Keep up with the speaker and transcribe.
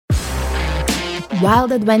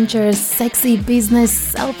Wild adventures, sexy business,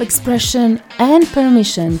 self-expression, and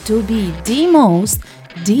permission to be the most,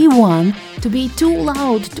 the one, to be too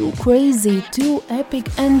loud, too crazy, too epic,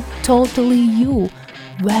 and totally you.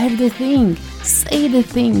 Wear the thing, say the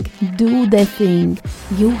thing, do the thing.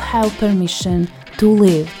 You have permission to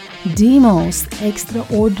live the most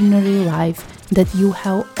extraordinary life that you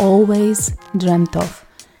have always dreamt of.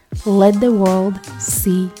 Let the world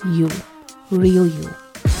see you, real you.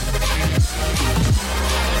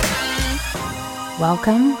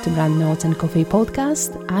 Welcome to Brand Notes and Coffee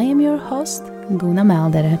Podcast. I am your host, Guna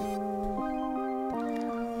Meldere.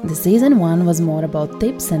 The season 1 was more about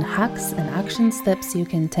tips and hacks and action steps you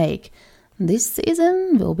can take. This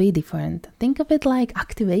season will be different. Think of it like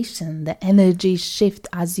activation, the energy shift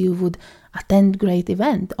as you would attend great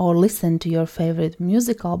event or listen to your favorite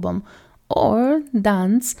music album or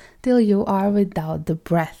dance till you are without the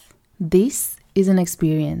breath. This is an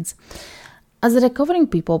experience. As a recovering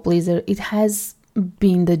people pleaser, it has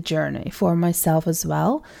been the journey for myself as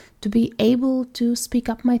well to be able to speak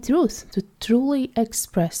up my truth, to truly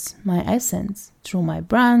express my essence through my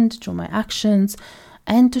brand, through my actions,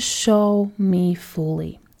 and to show me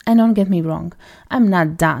fully. And don't get me wrong, I'm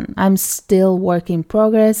not done. I'm still work in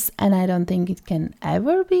progress and I don't think it can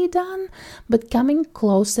ever be done, but coming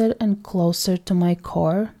closer and closer to my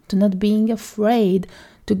core, to not being afraid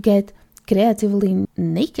to get creatively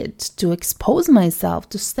naked, to expose myself,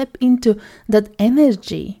 to step into that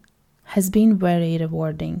energy has been very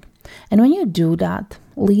rewarding. And when you do that,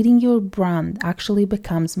 leading your brand actually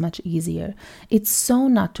becomes much easier. It's so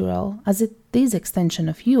natural as it is extension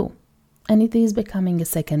of you, and it is becoming a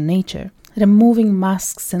second nature. Removing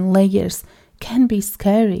masks and layers can be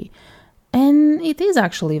scary, and it is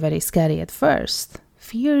actually very scary at first.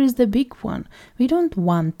 Fear is the big one. We don't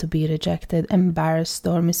want to be rejected, embarrassed,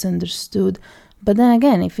 or misunderstood. But then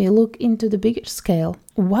again, if you look into the bigger scale,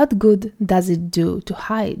 what good does it do to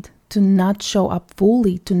hide, to not show up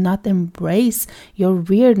fully, to not embrace your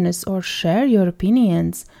weirdness or share your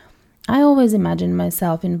opinions? I always imagine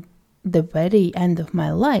myself in the very end of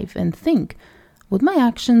my life and think, would my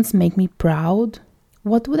actions make me proud?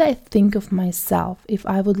 What would I think of myself if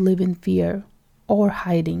I would live in fear or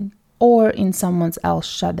hiding or in someone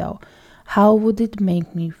else's shadow? How would it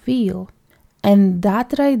make me feel? And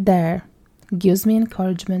that right there gives me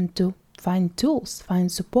encouragement to find tools,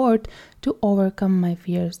 find support to overcome my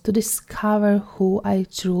fears, to discover who I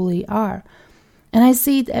truly are. And I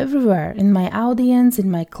see it everywhere, in my audience, in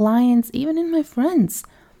my clients, even in my friends.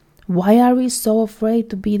 Why are we so afraid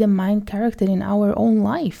to be the main character in our own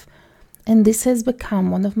life? And this has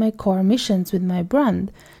become one of my core missions with my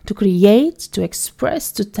brand, to create, to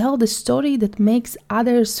express, to tell the story that makes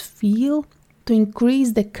others feel, to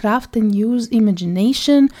increase the craft and use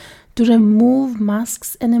imagination, to remove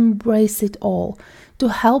masks and embrace it all, to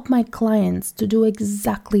help my clients to do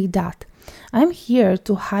exactly that. I'm here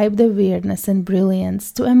to hype the weirdness and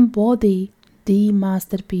brilliance, to embody the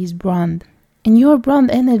masterpiece brand. And your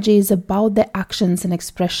brand energy is about the actions and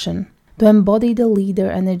expression. To embody the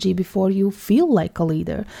leader energy before you feel like a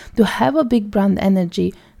leader, to have a big brand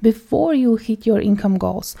energy before you hit your income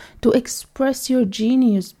goals, to express your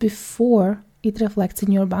genius before it reflects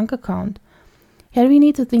in your bank account. Here we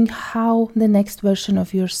need to think how the next version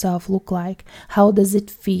of yourself look like. How does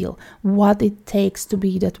it feel? What it takes to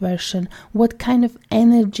be that version? What kind of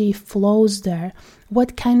energy flows there?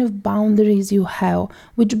 What kind of boundaries you have?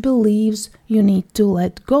 Which beliefs you need to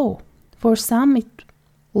let go? For some, it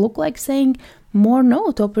look like saying more no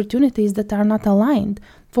to opportunities that are not aligned.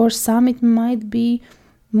 For some, it might be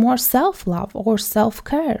more self-love or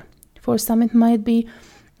self-care. For some, it might be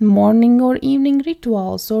morning or evening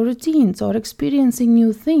rituals or routines or experiencing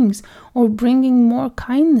new things or bringing more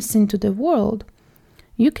kindness into the world.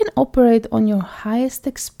 You can operate on your highest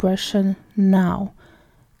expression now,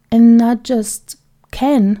 and not just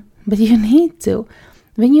can, but you need to.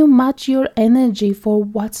 When you match your energy for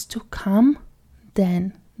what's to come,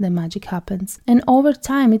 then the magic happens. And over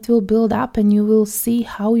time, it will build up and you will see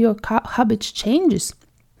how your habits changes.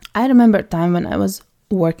 I remember a time when I was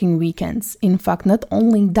working weekends. In fact, not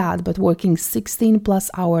only that, but working 16 plus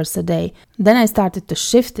hours a day. Then I started to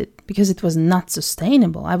shift it because it was not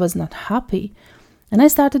sustainable. I was not happy. And I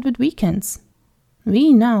started with weekends.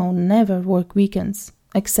 We now never work weekends,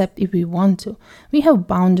 except if we want to. We have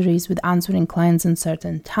boundaries with answering clients in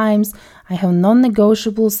certain times. I have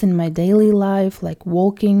non-negotiables in my daily life, like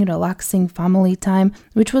walking, relaxing, family time,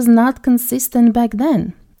 which was not consistent back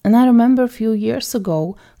then. And I remember a few years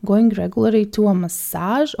ago, going regularly to a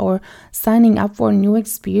massage or signing up for a new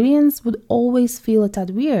experience would always feel a tad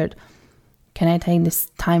weird. Can I take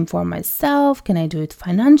this time for myself? Can I do it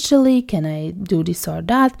financially? Can I do this or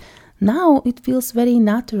that? Now it feels very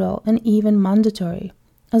natural and even mandatory.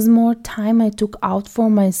 As more time I took out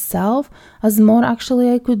for myself, as more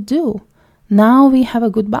actually I could do. Now we have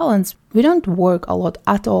a good balance. We don't work a lot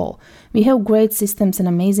at all. We have great systems and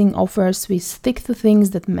amazing offers. We stick to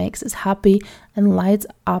things that makes us happy and lights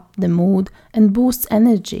up the mood and boosts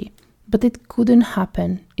energy. But it couldn't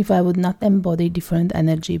happen if I would not embody different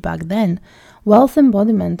energy back then. Wealth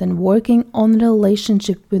embodiment and working on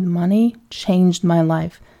relationship with money changed my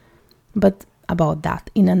life. But about that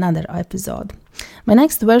in another episode. My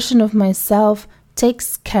next version of myself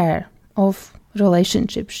takes care of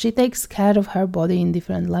relationships. She takes care of her body in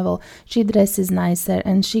different level. She dresses nicer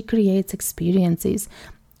and she creates experiences.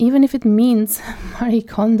 Even if it means Marie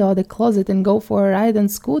Kondo the closet and go for a ride on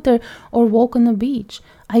scooter or walk on a beach.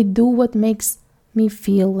 I do what makes me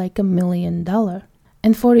feel like $1 million.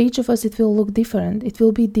 And for each of us it will look different. It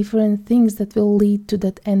will be different things that will lead to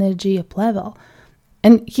that energy up level.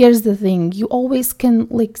 And here's the thing, you always can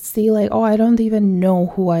see oh, I don't even know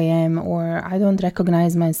who I am, or I don't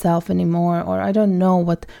recognize myself anymore, or I don't know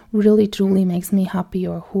what really truly makes me happy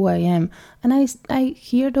or who I am. And I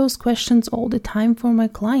hear those questions all the time for my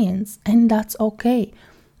clients, and that's okay.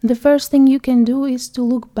 The first thing you can do is to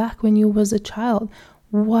look back when you was a child.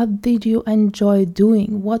 What did you enjoy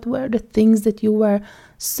doing? What were the things that you were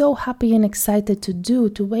so happy and excited to do,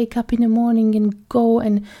 to wake up in the morning and go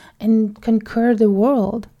and conquer the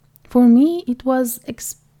world? For me, it was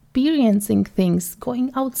experiencing things,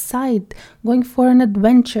 going outside, going for an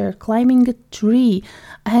adventure, climbing a tree,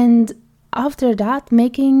 and after that,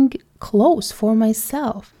 making clothes for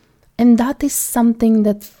myself. And that is something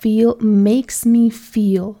that makes me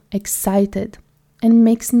feel excited and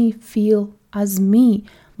makes me feel as me.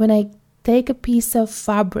 When I take a piece of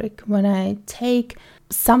fabric, when I take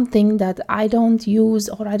something that I don't use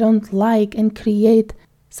or I don't like and create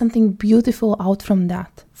something beautiful out from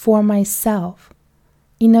that for myself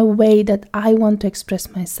in a way that I want to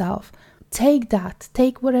express myself. Take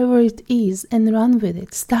whatever it is and run with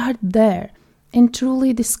it. Start there and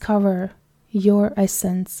truly discover your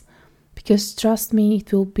essence, because trust me,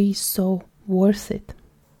 it will be so worth it.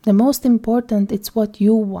 The most important, it's what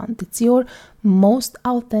you want. It's your most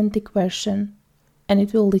authentic version, and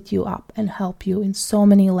it will lift you up and help you in so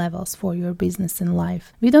many levels for your business and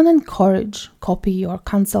life. We don't encourage copy or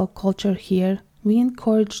cancel culture here. We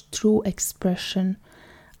encourage true expression.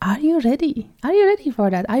 Are you ready? Are you ready for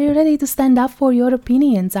that? Are you ready to stand up for your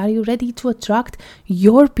opinions? Are you ready to attract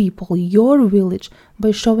your people, your village, by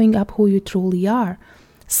showing up who you truly are?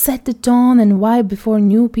 Set the tone and vibe before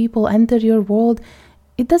new people enter your world.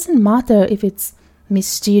 It doesn't matter if it's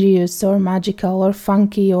mysterious or magical or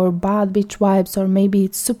funky or bad bitch vibes, or maybe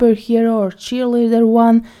it's superhero or cheerleader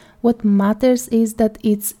one. What matters is that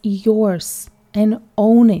it's yours and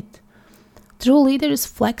own it. True leader is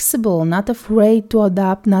flexible, not afraid to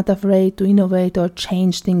adapt, not afraid to innovate or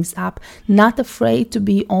change things up, not afraid to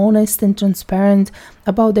be honest and transparent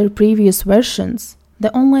about their previous versions.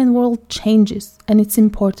 The online world changes and it's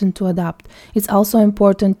important to adapt. It's also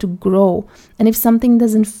important to grow. And if something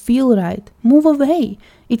doesn't feel right, move away.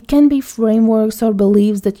 It can be frameworks or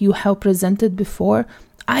beliefs that you have presented before.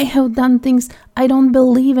 I have done things I don't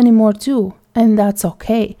believe anymore too, and that's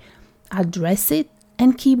okay. Address it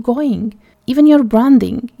and keep going. Even your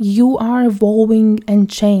branding, you are evolving and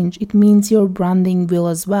change. It means your branding will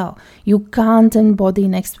as well. You can't embody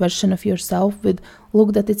next version of yourself with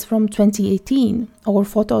look that it's from 2018 or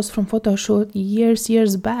photos from photo shoot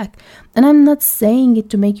years back. And I'm not saying it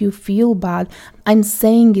to make you feel bad. I'm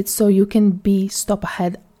saying it so you can be stop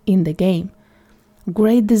ahead in the game.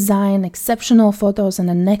 Great design, exceptional photos, and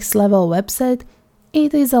a next level website,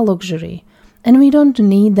 it is a luxury. And we don't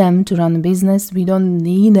need them to run a business. We don't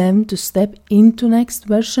need them to step into next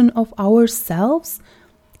version of ourselves.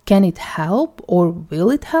 Can it help or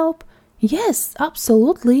will it help? Yes,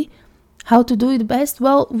 absolutely. How to do it best?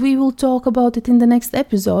 Well, we will talk about it in the next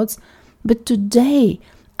episodes. But today,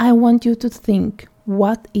 I want you to think,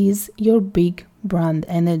 what is your big brand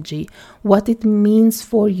energy? What it means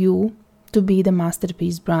for you to be the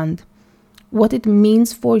masterpiece brand? What it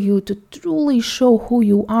means for you to truly show who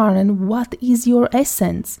you are and what is your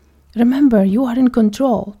essence. Remember, you are in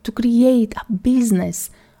control to create a business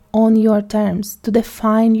on your terms, to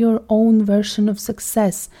define your own version of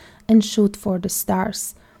success and shoot for the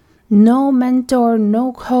stars. No mentor,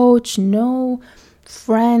 no coach, no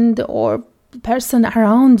friend or person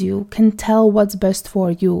around you can tell what's best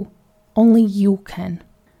for you. Only you can.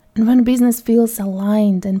 And when business feels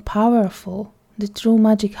aligned and powerful, the true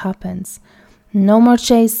magic happens. No more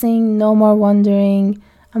chasing, no more wondering.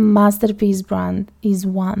 A masterpiece brand is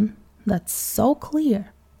one that's so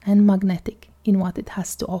clear and magnetic in what it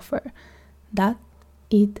has to offer that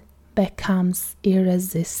it becomes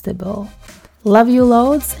irresistible. Love you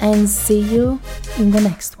loads and see you in the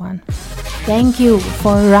next one. Thank you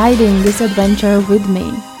for riding this adventure with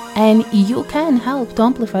me. And you can help to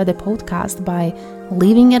amplify the podcast by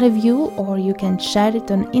leaving a review, or you can share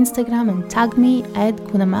it on Instagram and tag me at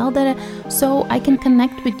Kunameldere so I can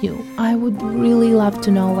connect with you. I would really love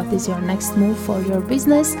to know what is your next move for your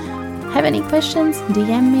business. Have any questions?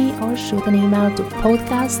 DM me or shoot an email to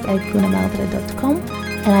podcast@kunameldere.com,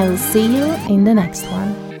 and I will see you in the next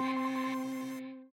one.